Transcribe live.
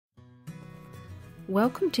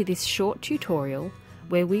Welcome to this short tutorial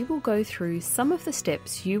where we will go through some of the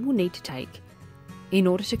steps you will need to take in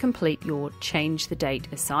order to complete your Change the Date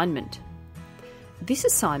assignment. This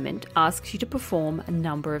assignment asks you to perform a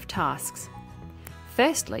number of tasks.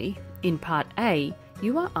 Firstly, in Part A,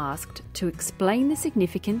 you are asked to explain the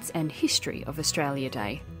significance and history of Australia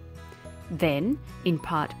Day. Then, in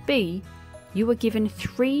Part B, you are given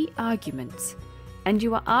 3 arguments and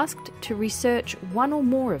you are asked to research one or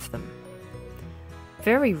more of them.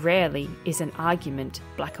 Very rarely is an argument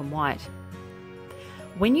black and white.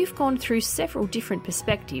 When you've gone through several different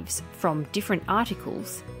perspectives from different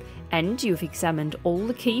articles and you've examined all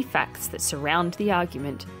the key facts that surround the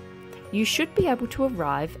argument, you should be able to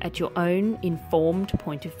arrive at your own informed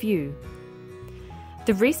point of view.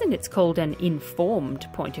 The reason it's called an informed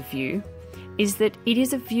point of view is that it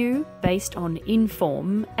is a view based on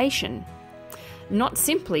information, not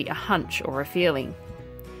simply a hunch or a feeling.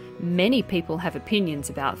 Many people have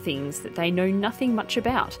opinions about things that they know nothing much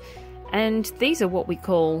about, and these are what we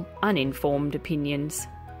call uninformed opinions.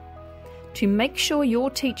 To make sure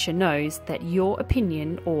your teacher knows that your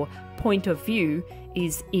opinion or point of view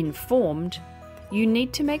is informed, you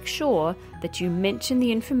need to make sure that you mention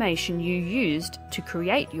the information you used to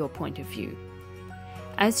create your point of view.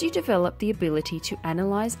 As you develop the ability to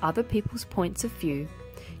analyse other people's points of view,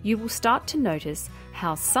 you will start to notice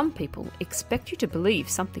how some people expect you to believe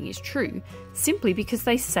something is true simply because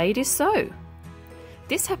they say it is so.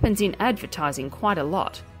 This happens in advertising quite a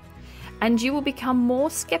lot, and you will become more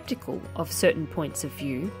sceptical of certain points of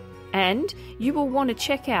view, and you will want to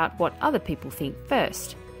check out what other people think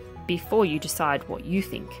first, before you decide what you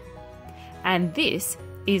think. And this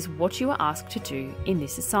is what you are asked to do in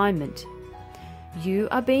this assignment. You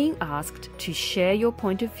are being asked to share your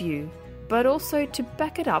point of view, but also to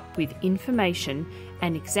back it up with information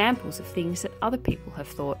and examples of things that other people have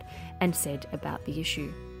thought and said about the issue.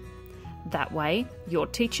 That way, your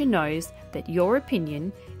teacher knows that your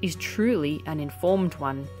opinion is truly an informed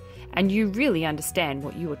one, and you really understand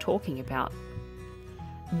what you are talking about.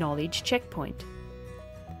 Knowledge checkpoint.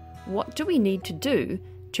 What do we need to do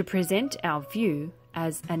to present our view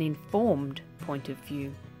as an informed point of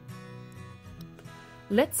view?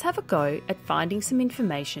 Let's have a go at finding some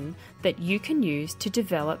information that you can use to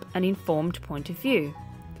develop an informed point of view.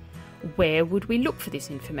 Where would we look for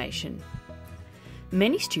this information?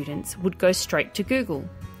 Many students would go straight to Google,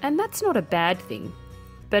 and that's not a bad thing.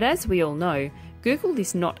 But as we all know, Google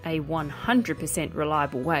is not a 100%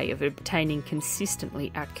 reliable way of obtaining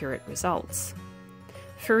consistently accurate results.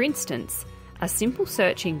 For instance, a simple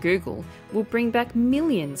search in Google will bring back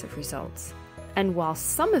millions of results. And while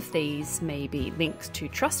some of these may be links to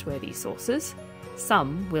trustworthy sources,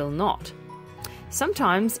 some will not.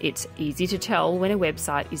 Sometimes it's easy to tell when a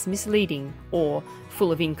website is misleading or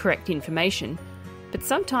full of incorrect information, but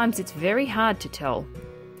sometimes it's very hard to tell.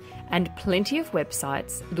 And plenty of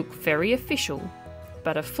websites look very official,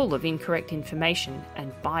 but are full of incorrect information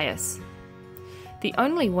and bias. The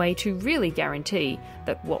only way to really guarantee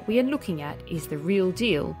that what we are looking at is the real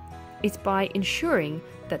deal is by ensuring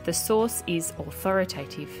that the source is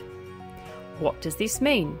authoritative. What does this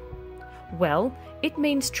mean? Well, it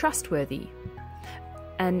means trustworthy.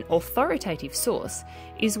 An authoritative source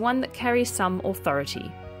is one that carries some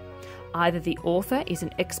authority. Either the author is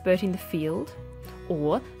an expert in the field,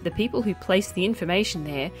 or the people who place the information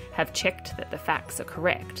there have checked that the facts are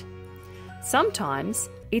correct. Sometimes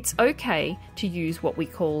it's okay to use what we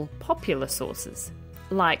call popular sources,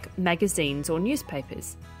 like magazines or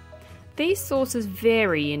newspapers. These sources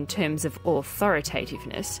vary in terms of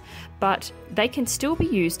authoritativeness, but they can still be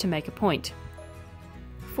used to make a point.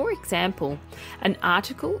 For example, an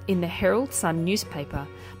article in the Herald Sun newspaper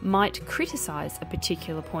might criticise a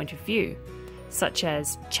particular point of view, such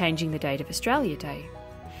as changing the date of Australia Day,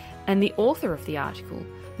 and the author of the article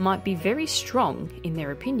might be very strong in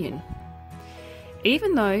their opinion.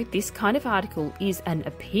 Even though this kind of article is an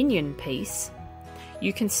opinion piece,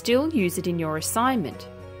 you can still use it in your assignment.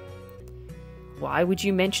 Why would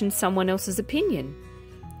you mention someone else's opinion?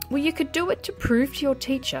 Well, you could do it to prove to your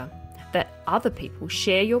teacher that other people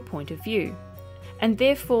share your point of view, and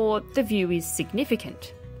therefore the view is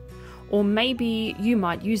significant. Or maybe you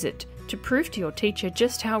might use it to prove to your teacher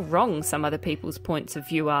just how wrong some other people's points of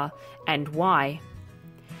view are and why.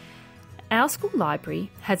 Our school library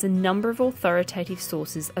has a number of authoritative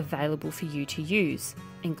sources available for you to use,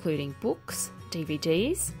 including books,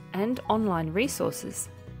 DVDs, and online resources.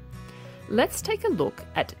 Let's take a look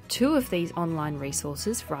at 2 of these online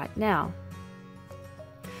resources right now.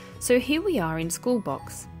 So here we are in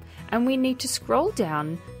Schoolbox, and we need to scroll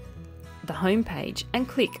down the home page and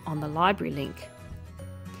click on the library link.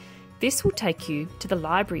 This will take you to the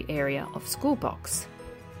library area of Schoolbox.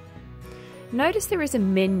 Notice there is a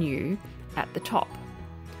menu at the top.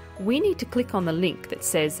 We need to click on the link that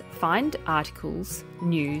says Find Articles,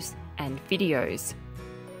 News and Videos.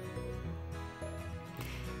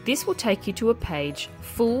 This will take you to a page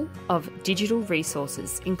full of digital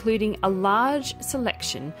resources, including a large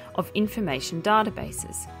selection of information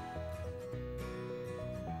databases.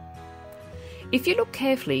 If you look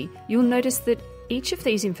carefully, you'll notice that each of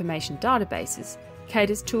these information databases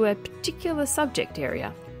caters to a particular subject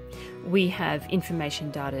area. We have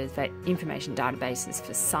information databases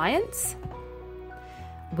for science,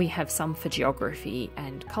 we have some for geography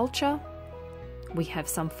and culture, we have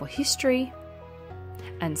some for history,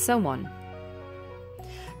 and so on.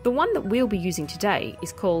 The one that we'll be using today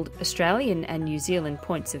is called Australian and New Zealand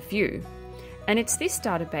Points of View, and it's this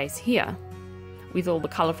database here with all the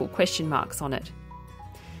colourful question marks on it.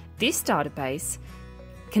 This database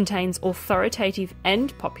contains authoritative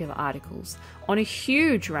and popular articles on a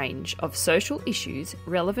huge range of social issues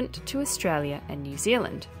relevant to Australia and New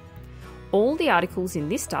Zealand. All the articles in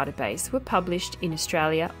this database were published in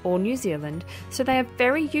Australia or New Zealand, so they are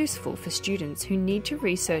very useful for students who need to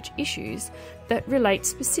research issues that relate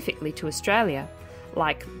specifically to Australia,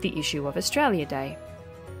 like the issue of Australia Day.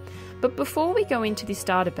 But before we go into this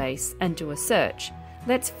database and do a search,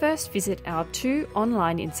 let's first visit our 2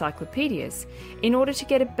 online encyclopedias in order to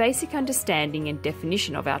get a basic understanding and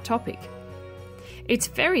definition of our topic. It's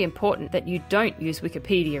very important that you don't use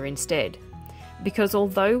Wikipedia instead, because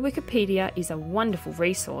although Wikipedia is a wonderful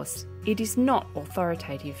resource, it is not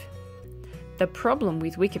authoritative. The problem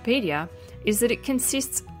with Wikipedia is that it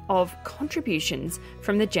consists of contributions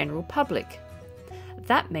from the general public.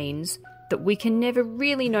 That means that we can never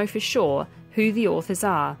really know for sure who the authors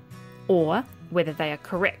are, or whether they are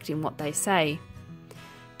correct in what they say.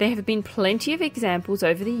 There have been plenty of examples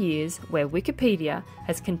over the years where Wikipedia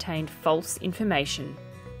has contained false information,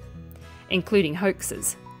 including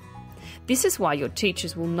hoaxes. This is why your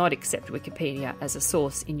teachers will not accept Wikipedia as a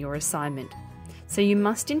source in your assignment. So you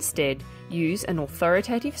must instead use an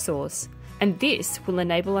authoritative source, and this will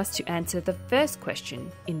enable us to answer the first question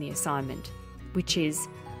in the assignment, which is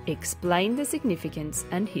explain the significance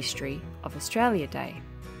and history of Australia Day.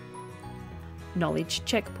 Knowledge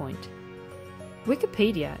checkpoint.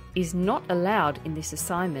 Wikipedia is not allowed in this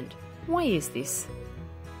assignment. Why is this?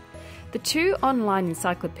 The 2 online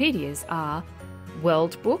encyclopedias are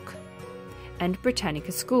World Book and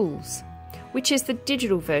Britannica Schools, which is the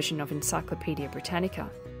digital version of Encyclopedia Britannica.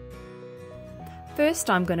 First,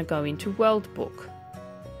 I'm going to go into World Book.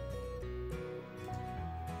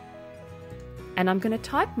 And I'm going to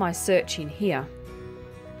type my search in here.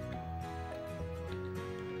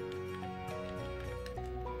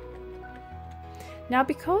 Now,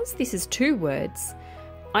 because this is 2 words,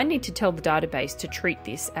 I need to tell the database to treat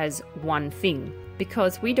this as one thing,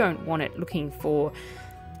 because we don't want it looking for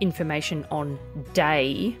information on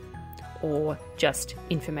day or just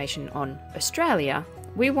information on Australia.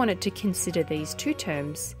 We want it to consider these 2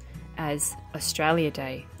 terms as Australia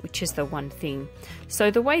Day, which is the one thing. So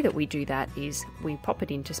the way that we do that is we pop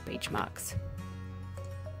it into speech marks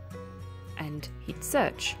and hit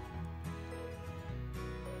search.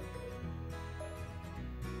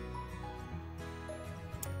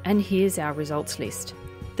 And here's our results list.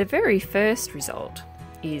 The very first result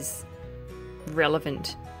is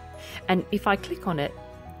relevant, and if I click on it,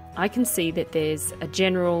 I can see that there's a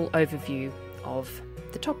general overview of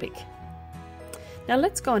the topic. Now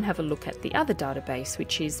let's go and have a look at the other database,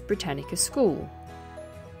 which is Britannica School.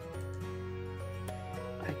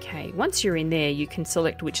 Okay, once you're in there, you can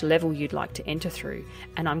select which level you'd like to enter through,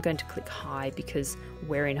 and I'm going to click High because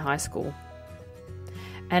we're in high school.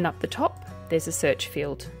 And up the top, there's a search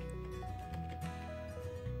field.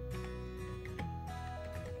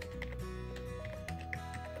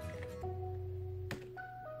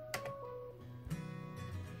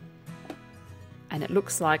 And it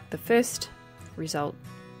looks like the first result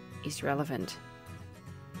is relevant.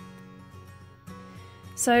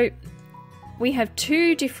 So we have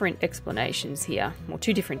 2 different explanations here, or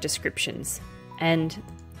 2 different descriptions, and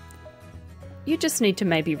you just need to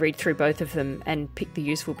maybe read through both of them and pick the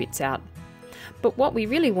useful bits out. But what we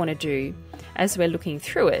really want to do as we're looking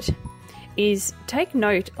through it is take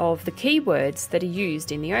note of the keywords that are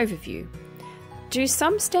used in the overview. Do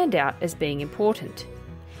some stand out as being important?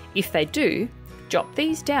 If they do, jot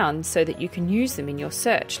these down so that you can use them in your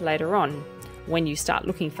search later on when you start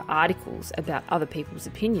looking for articles about other people's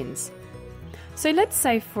opinions. So let's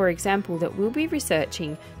say, for example, that we'll be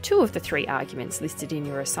researching 2 of the 3 arguments listed in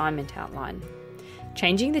your assignment outline: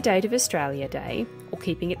 changing the date of Australia Day or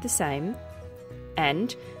keeping it the same,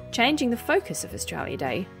 and changing the focus of Australia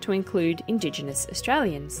Day to include Indigenous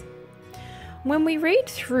Australians. When we read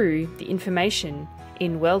through the information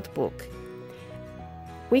in World Book,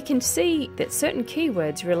 we can see that certain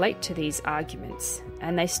keywords relate to these arguments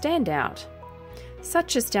and they stand out,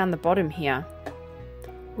 such as down the bottom here.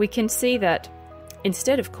 We can see that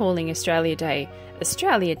instead of calling Australia Day,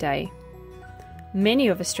 many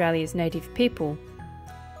of Australia's native people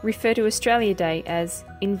refer to Australia Day as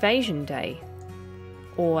Invasion Day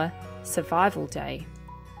or Survival Day.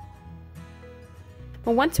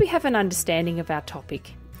 Well, once we have an understanding of our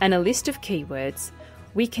topic and a list of keywords,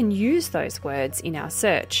 we can use those words in our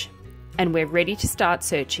search, and we're ready to start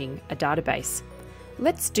searching a database.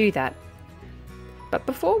 Let's do that. But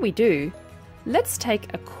before we do, let's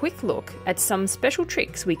take a quick look at some special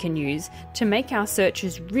tricks we can use to make our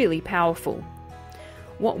searches really powerful.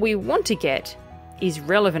 What we want to get is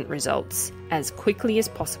relevant results as quickly as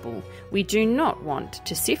possible. We do not want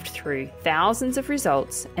to sift through thousands of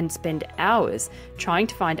results and spend hours trying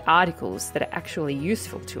to find articles that are actually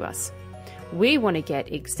useful to us. We want to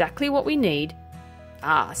get exactly what we need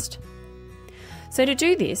fast. So to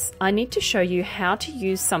do this, I need to show you how to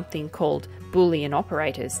use something called Boolean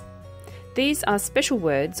Operators. These are special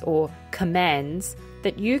words or commands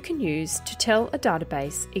that you can use to tell a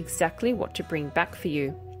database exactly what to bring back for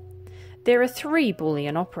you. There are 3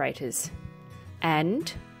 Boolean operators: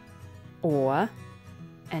 and, or,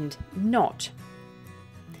 and not.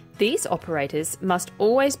 These operators must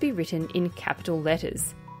always be written in capital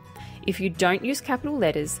letters. If you don't use capital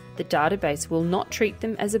letters, the database will not treat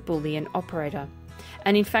them as a Boolean operator,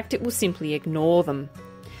 and in fact it will simply ignore them.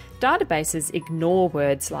 Databases ignore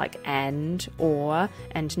words like and, or,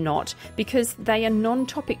 and not because they are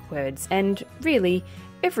non-topic words, and really,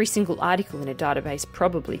 every single article in a database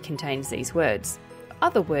probably contains these words.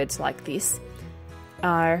 Other words like this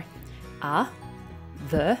are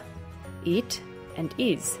the, it, and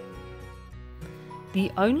is.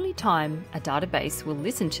 The only time a database will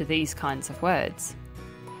listen to these kinds of words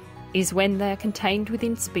is when they are contained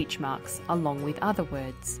within speech marks along with other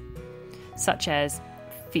words, such as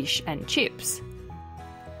fish and chips.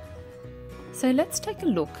 So let's take a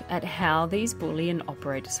look at how these Boolean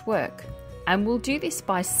operators work, and we'll do this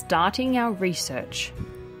by starting our research.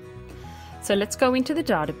 So let's go into the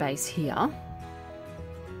database here,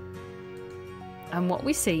 and what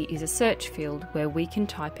we see is a search field where we can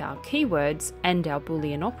type our keywords and our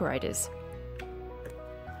Boolean operators.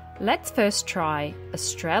 Let's first try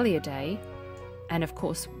Australia Day, and of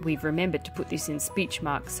course we've remembered to put this in speech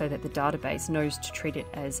marks so that the database knows to treat it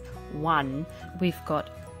as one. We've got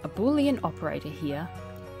a Boolean operator here,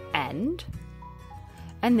 and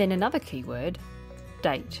then another keyword,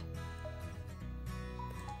 date.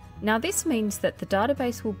 Now this means that the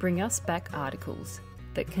database will bring us back articles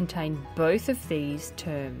that contain both of these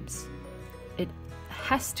terms. It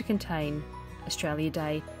has to contain Australia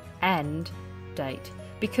Day and date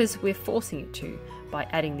because we're forcing it to by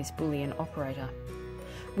adding this Boolean operator.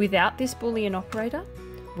 Without this Boolean operator,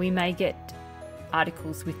 we may get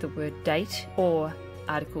articles with the word date or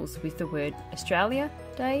articles with the word Australia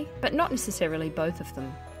Day, but not necessarily both of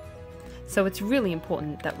them. So it's really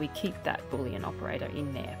important that we keep that Boolean operator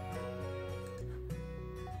in there.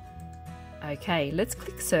 Okay, let's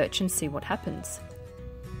click search and see what happens.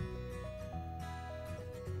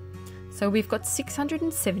 So we've got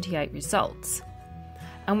 678 results,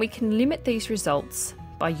 and we can limit these results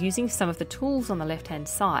by using some of the tools on the left-hand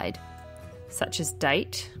side, such as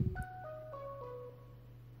date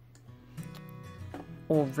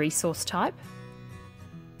or resource type,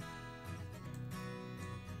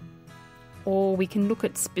 or we can look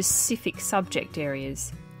at specific subject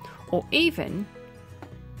areas, or even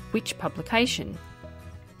which publication.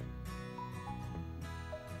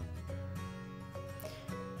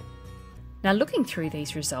 Now looking through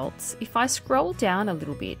these results, if I scroll down a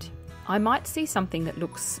little bit, I might see something that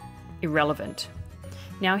looks irrelevant.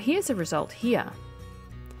 Now here's a result here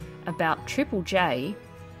about Triple J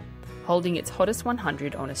holding its hottest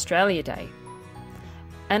 100 on Australia Day.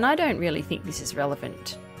 And I don't really think this is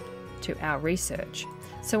relevant to our research.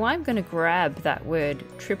 So I'm going to grab that word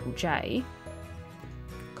Triple J,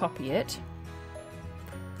 copy it,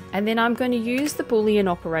 and then I'm going to use the Boolean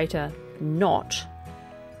operator not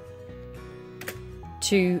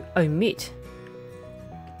to omit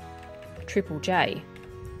Triple J.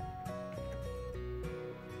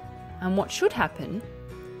 And what should happen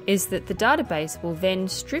is that the database will then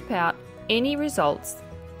strip out any results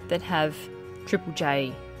that have Triple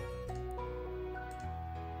J.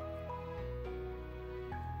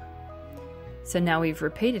 So now we've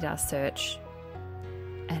repeated our search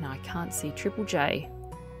and I can't see Triple J.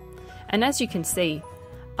 And as you can see,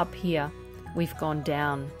 up here we've gone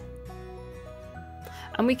down.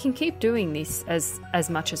 And we can keep doing this as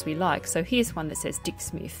much as we like. So here's one that says Dick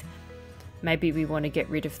Smith. Maybe we want to get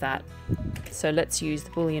rid of that. So let's use the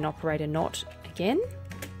Boolean operator not again.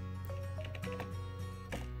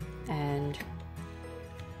 And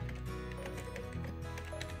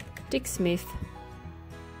Dick Smith.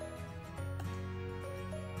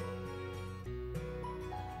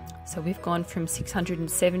 So we've gone from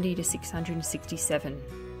 670 to 667.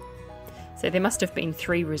 So there must have been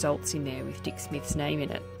 3 results in there with Dick Smith's name in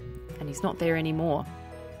it, and he's not there anymore.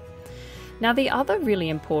 Now the other really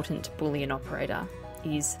important Boolean operator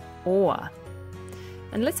is OR.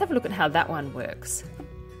 And let's have a look at how that one works.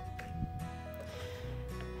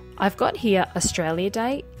 I've got here Australia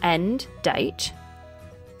Day and date.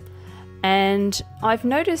 And I've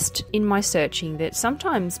noticed in my searching that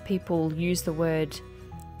sometimes people use the word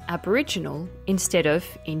Aboriginal instead of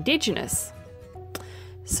Indigenous.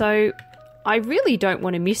 So I really don't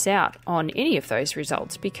want to miss out on any of those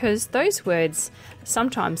results, because those words,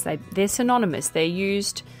 sometimes they're synonymous. They're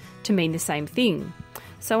used to mean the same thing.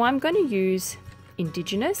 So I'm going to use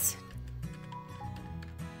Indigenous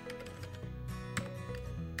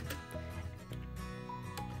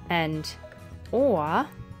and or,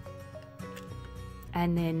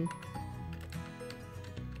 and then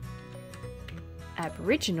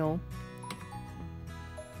Aboriginal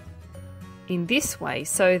in this way,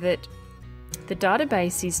 so that the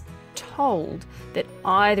database is told that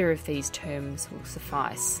either of these terms will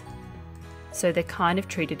suffice. So they're kind of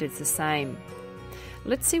treated as the same.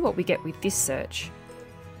 Let's see what we get with this search.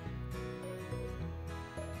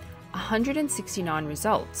 169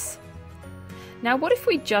 results. Now what if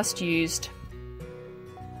we just used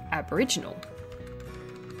Aboriginal?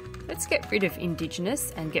 Let's get rid of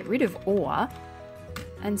Indigenous and get rid of OR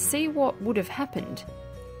and see what would have happened.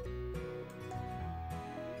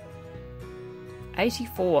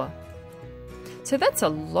 84. So that's a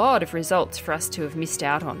lot of results for us to have missed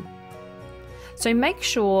out on. So make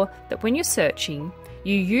sure that when you're searching,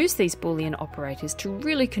 you use these Boolean operators to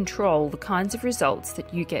really control the kinds of results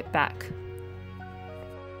that you get back.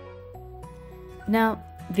 Now,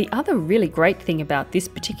 the other really great thing about this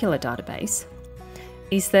particular database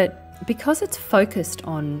is that because it's focused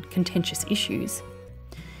on contentious issues,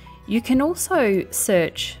 you can also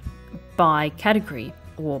search by category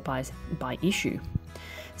or by issue.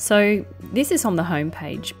 So this is on the home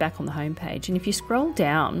page, back on the home page, and if you scroll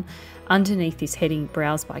down underneath this heading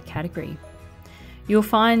Browse by Category, you'll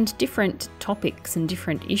find different topics and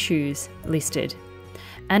different issues listed.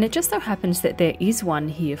 And it just so happens that there is one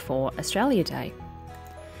here for Australia Day.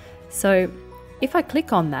 So if I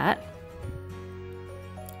click on that,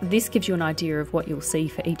 this gives you an idea of what you'll see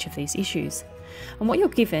for each of these issues. And what you're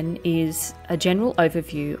given is a general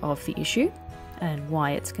overview of the issue and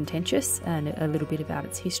why it's contentious and a little bit about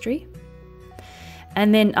its history.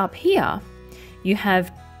 And then up here, you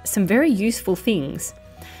have some very useful things.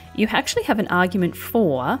 You actually have an argument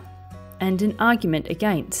for and an argument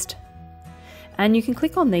against. And you can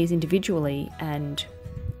click on these individually and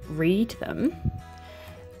read them,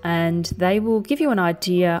 and they will give you an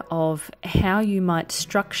idea of how you might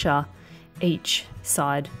structure each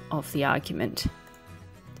side of the argument.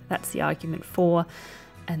 That's the argument for,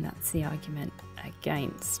 and that's the argument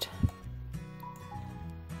against.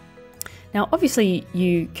 Now, obviously,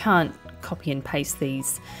 you can't copy and paste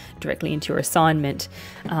these directly into your assignment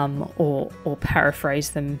or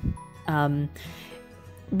paraphrase them.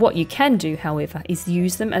 What you can do, however, is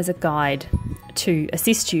use them as a guide to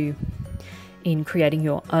assist you in creating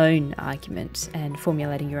your own argument and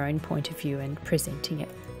formulating your own point of view and presenting it.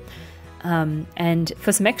 And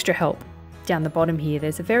for some extra help, down the bottom here,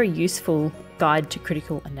 there's a very useful guide to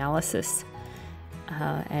critical analysis,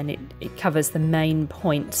 and it covers the main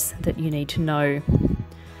points that you need to know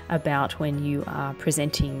about when you are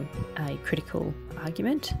presenting a critical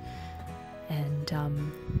argument, and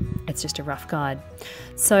it's just a rough guide.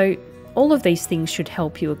 So all of these things should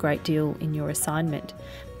help you a great deal in your assignment.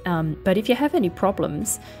 But if you have any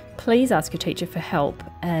problems, please ask your teacher for help,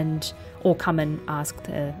 or come and ask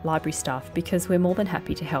the library staff, because we're more than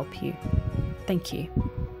happy to help you. Thank you.